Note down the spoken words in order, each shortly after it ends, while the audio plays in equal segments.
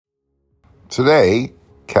Today,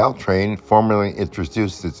 Caltrain formally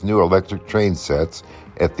introduced its new electric train sets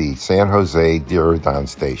at the San José Diridon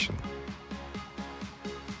Station.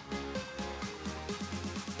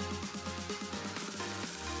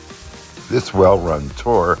 This well-run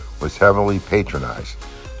tour was heavily patronized.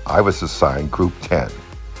 I was assigned Group 10.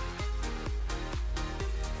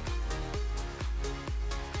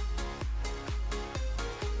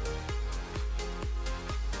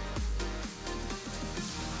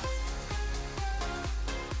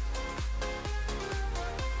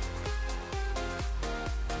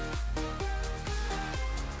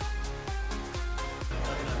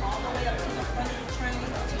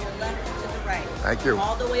 Thank you.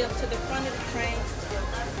 All the way up to the front of the train.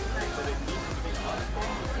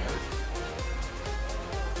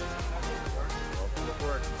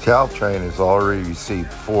 Caltrain has already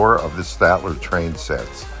received 4 of the Stadler train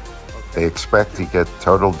sets. They expect to get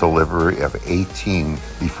total delivery of 18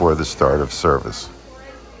 before the start of service.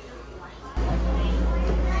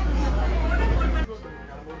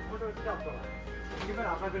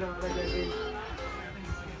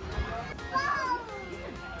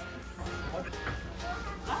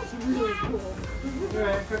 That's really cool.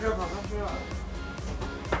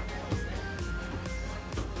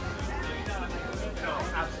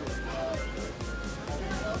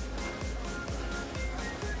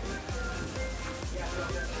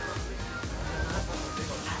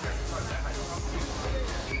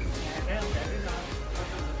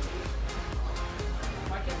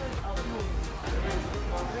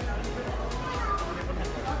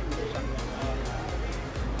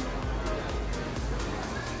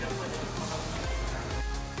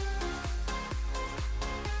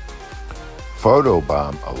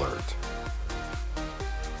 Photobomb alert.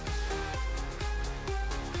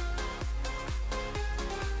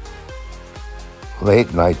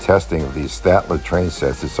 Late night testing of these Stadler train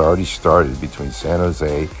sets has already started between San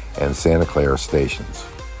Jose and Santa Clara stations.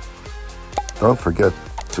 Don't forget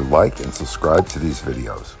to like and subscribe to these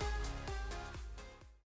videos.